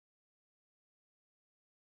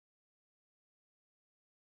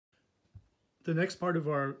The next part of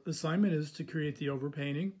our assignment is to create the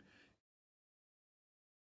overpainting.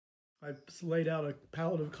 I've laid out a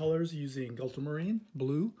palette of colors using ultramarine,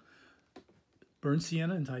 blue, burnt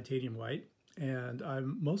sienna, and titanium white. And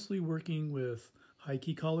I'm mostly working with high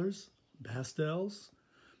key colors, pastels.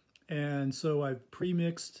 And so I've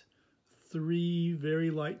pre-mixed 3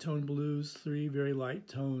 very light toned blues, 3 very light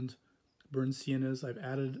toned burnt siennas.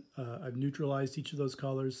 I've neutralized each of those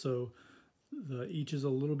colors, so each is a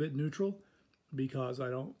little bit neutral because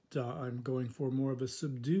I'm going for more of a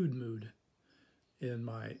subdued mood in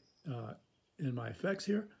my effects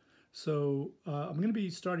here. So I'm going to be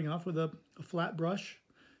starting off with a flat brush,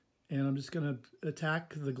 and I'm just going to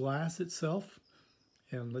attack the glass itself,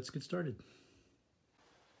 and let's get started.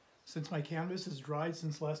 Since my canvas has dried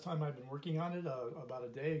since last time I've been working on it, about a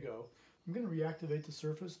day ago, I'm going to reactivate the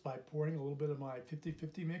surface by pouring a little bit of my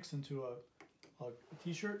 50-50 mix into a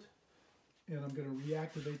t-shirt, and I'm going to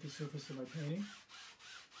reactivate the surface of my painting.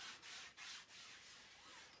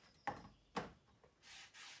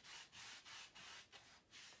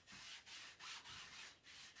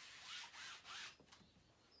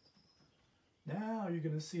 Now you're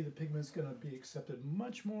going to see the pigment's going to be accepted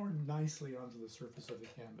much more nicely onto the surface of the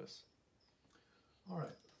canvas. All right,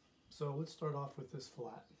 so let's start off with this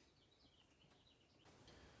flat.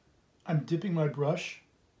 I'm dipping my brush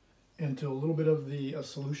into a little bit of the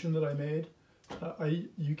solution that I made.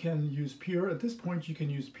 You can use pure, at this point you can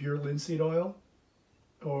use pure linseed oil,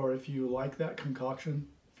 or if you like that concoction,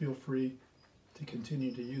 feel free to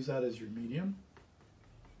continue to use that as your medium.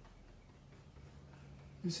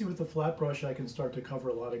 You see, with the flat brush I can start to cover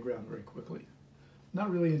a lot of ground very quickly.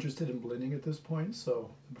 Not really interested in blending at this point,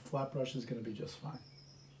 so the flat brush is going to be just fine.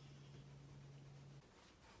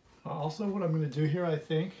 Also, what I'm going to do here, I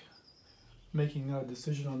think, making a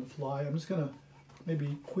decision on the fly, I'm just going to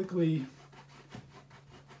maybe quickly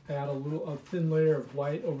add a thin layer of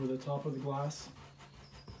white over the top of the glass.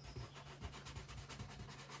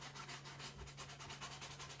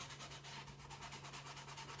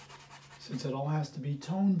 Since it all has to be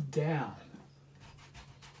toned down.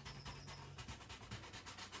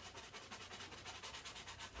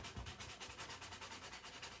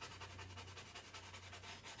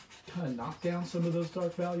 Kind of knock down some of those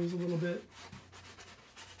dark values a little bit.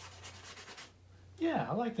 Yeah,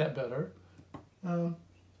 I like that better.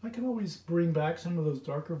 I can always bring back some of those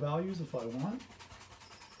darker values if I want.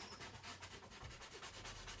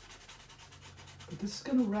 But this is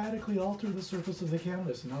going to radically alter the surface of the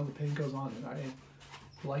canvas and how the paint goes on, and I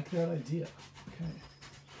like that idea. Okay.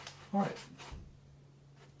 All right.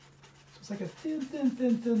 So it's like a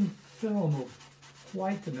thin film of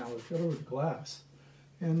white that now we've got over the glass.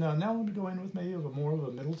 And now I'm going to go in with maybe more of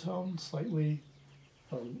a middle tone, slightly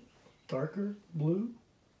darker blue.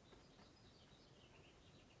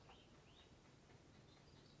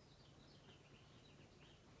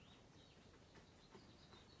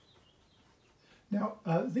 Now,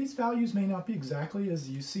 these values may not be exactly as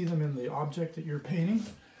you see them in the object that you're painting,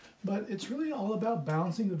 but it's really all about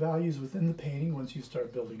balancing the values within the painting once you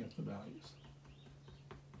start building up the values.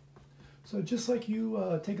 So just like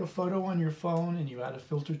you take a photo on your phone and you add a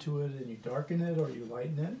filter to it and you darken it or you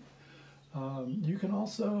lighten it, you can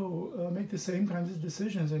also make the same kinds of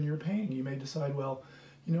decisions in your painting. You may decide, well,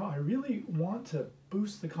 you know, I really want to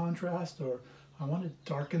boost the contrast, or I want to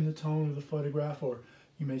darken the tone of the photograph, or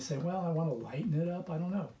you may say, well, I want to lighten it up. I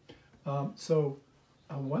don't know. So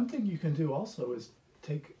one thing you can do also is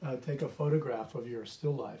take a photograph of your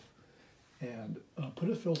still life and put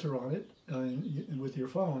a filter on it with your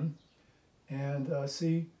phone, and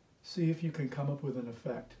see if you can come up with an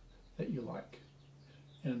effect that you like,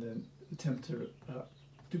 and then attempt to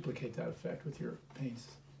duplicate that effect with your paints.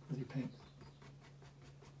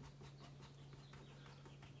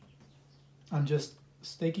 I'm just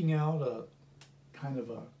staking out a kind of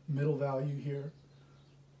a middle value here.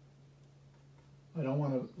 I don't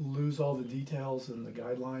want to lose all the details and the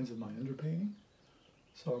guidelines of my underpainting,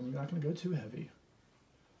 so I'm not going to go too heavy.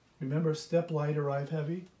 Remember, step light, arrive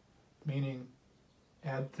heavy, meaning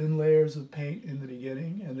add thin layers of paint in the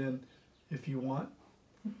beginning, and then if you want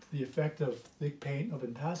the effect of thick paint of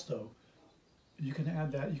impasto, you can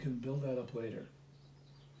add that, you can build that up later.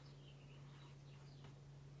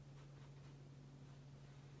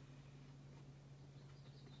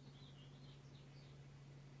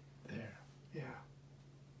 There, yeah,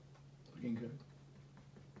 looking good.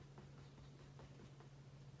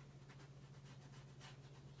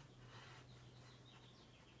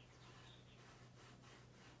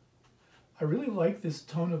 I really like this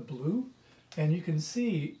tone of blue, and you can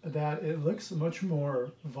see that it looks much more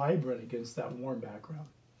vibrant against that warm background.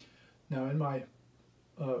 Now in my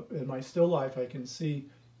in my still life, I can see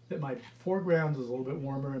that my foreground is a little bit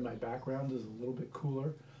warmer and my background is a little bit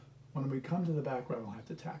cooler. When we come to the background, I'll have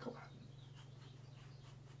to tackle that.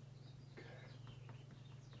 Okay.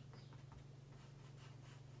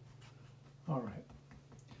 All right.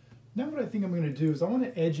 Now what I think I'm going to do is I want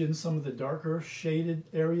to edge in some of the darker shaded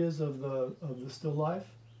areas of the still life.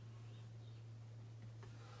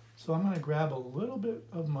 So I'm going to grab a little bit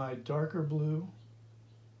of my darker blue.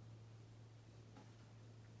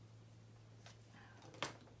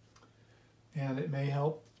 And it may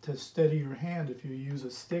help to steady your hand if you use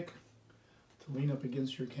a stick to lean up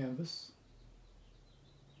against your canvas.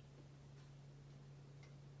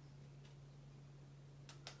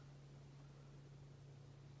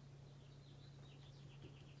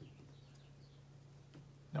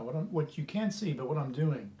 Now what you can't see, but what I'm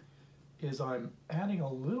doing is I'm adding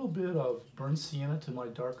a little bit of burnt sienna to my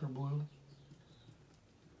darker blue.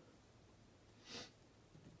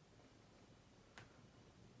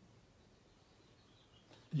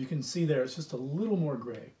 You can see there, it's just a little more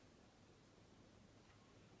gray.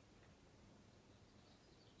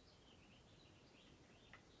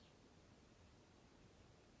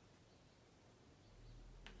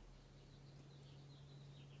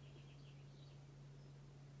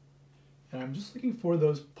 And I'm just looking for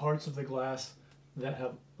those parts of the glass that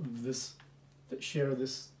have this, that share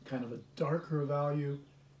this kind of a darker value,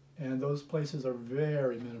 and those places are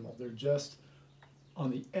very minimal. They're just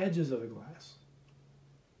on the edges of the glass.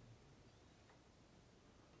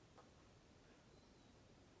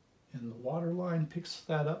 And the water line picks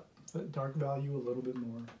that up, that dark value, a little bit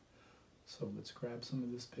more. So let's grab some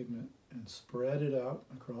of this pigment and spread it out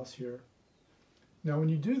across here. Now when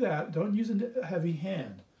you do that, don't use a heavy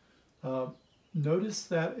hand. Notice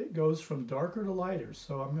that it goes from darker to lighter.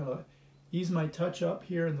 So I'm going to ease my touch up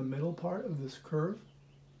here in the middle part of this curve.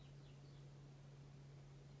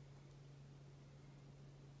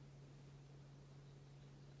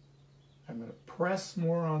 I'm going to press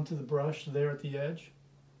more onto the brush there at the edge.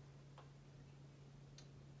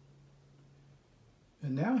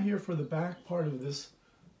 And now here for the back part of this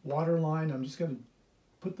water line, I'm just going to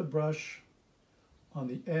put the brush on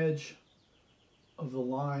the edge of the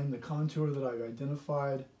line, the contour that I've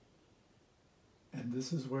identified. And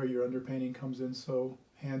this is where your underpainting comes in so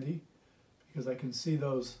handy, because I can see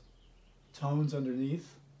those tones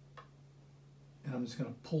underneath. And I'm just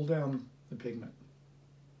going to pull down the pigment.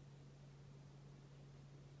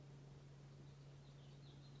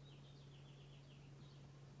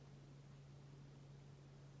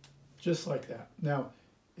 Just like that. Now,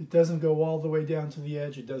 it doesn't go all the way down to the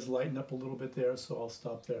edge. It does lighten up a little bit there, so I'll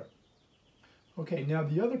stop there. Okay, now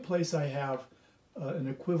the other place I have an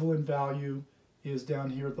equivalent value is down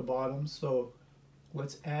here at the bottom. So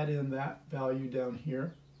let's add in that value down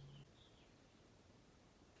here.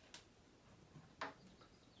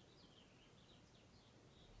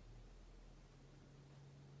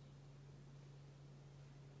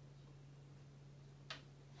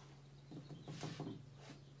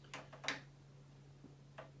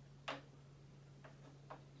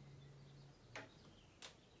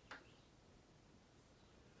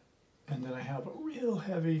 And then I have a real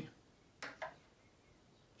heavy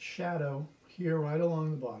shadow here right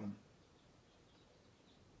along the bottom.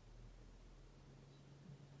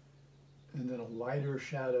 And then a lighter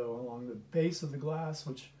shadow along the base of the glass,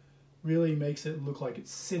 which really makes it look like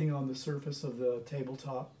it's sitting on the surface of the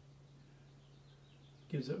tabletop.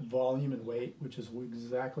 Gives it volume and weight, which is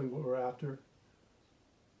exactly what we're after.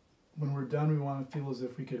 When we're done, we want to feel as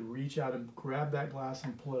if we could reach out and grab that glass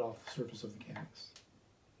and pull it off the surface of the canvas.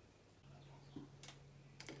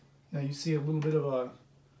 Now you see a little bit of a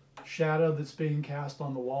shadow that's being cast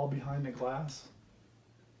on the wall behind the glass.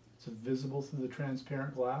 It's visible through the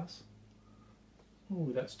transparent glass.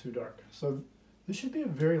 Ooh, that's too dark. So this should be a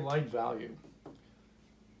very light value.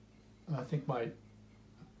 And I think I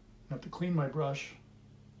have to clean my brush,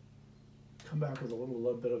 come back with a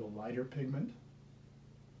little bit of a lighter pigment.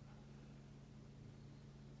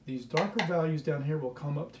 These darker values down here will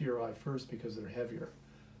come up to your eye first because they're heavier.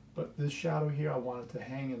 But this shadow here, I want it to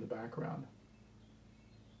hang in the background.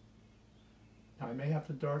 Now I may have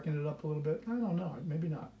to darken it up a little bit. I don't know, maybe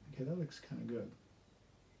not. Okay, that looks kind of good.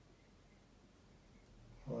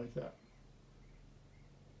 I like that.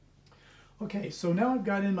 Okay, so now I've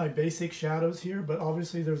got in my basic shadows here, but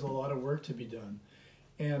obviously there's a lot of work to be done.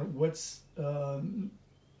 And what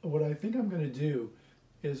I think I'm going to do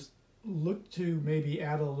is look to maybe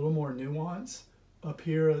add a little more nuance up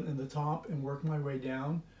here in the top and work my way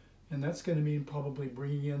down. And that's going to mean probably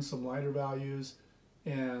bringing in some lighter values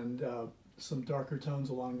and some darker tones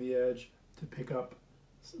along the edge to pick up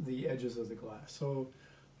the edges of the glass. So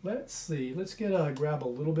let's see, let's grab a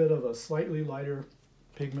little bit of a slightly lighter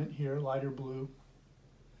pigment here, lighter blue.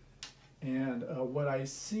 And what I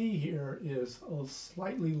see here is a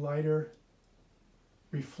slightly lighter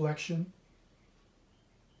reflection.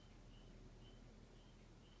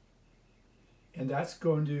 And that's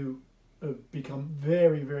going to become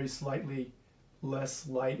very, very slightly less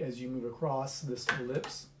light as you move across this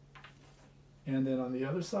ellipse. And then on the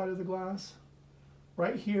other side of the glass,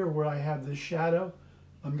 right here where I have this shadow,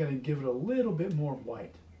 I'm going to give it a little bit more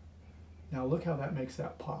white. Now look how that makes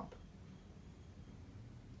that pop.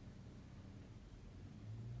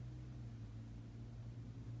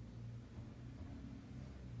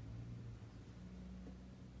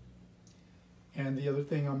 And the other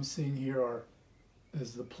thing I'm seeing here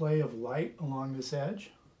is the play of light along this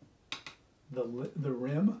edge, the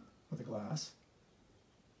rim of the glass.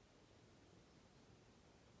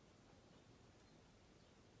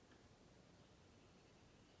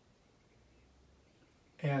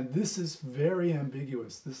 And this is very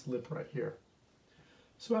ambiguous, this lip right here.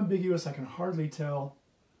 So ambiguous I can hardly tell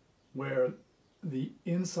where the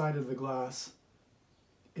inside of the glass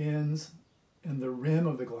ends and the rim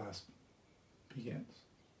of the glass begins.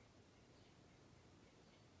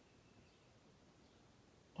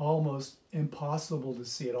 Almost impossible to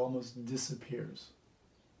see, it almost disappears.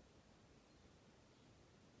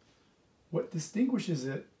 What distinguishes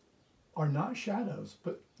it are not shadows,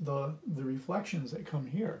 but the reflections that come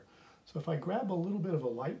here. So if I grab a little bit of a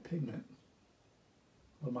light pigment,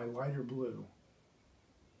 of my lighter blue,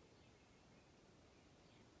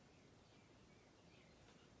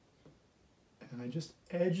 and I just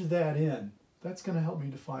edge that in, that's going to help me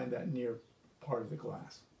define that near part of the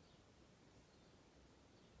glass.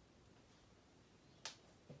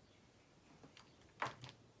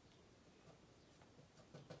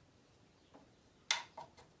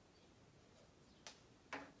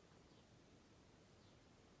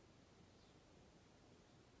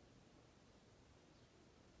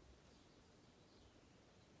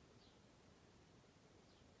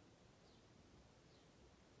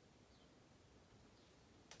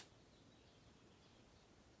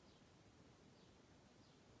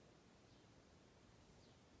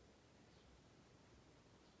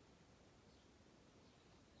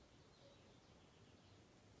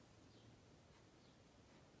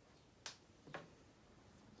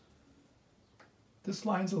 This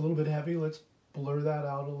line's a little bit heavy. Let's blur that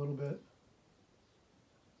out a little bit.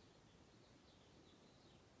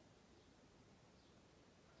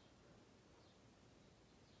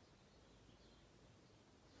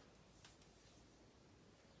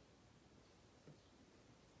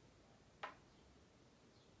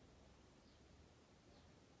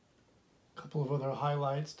 A couple of other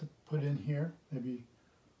highlights to put in here. Maybe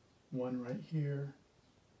one right here.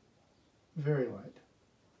 Very light.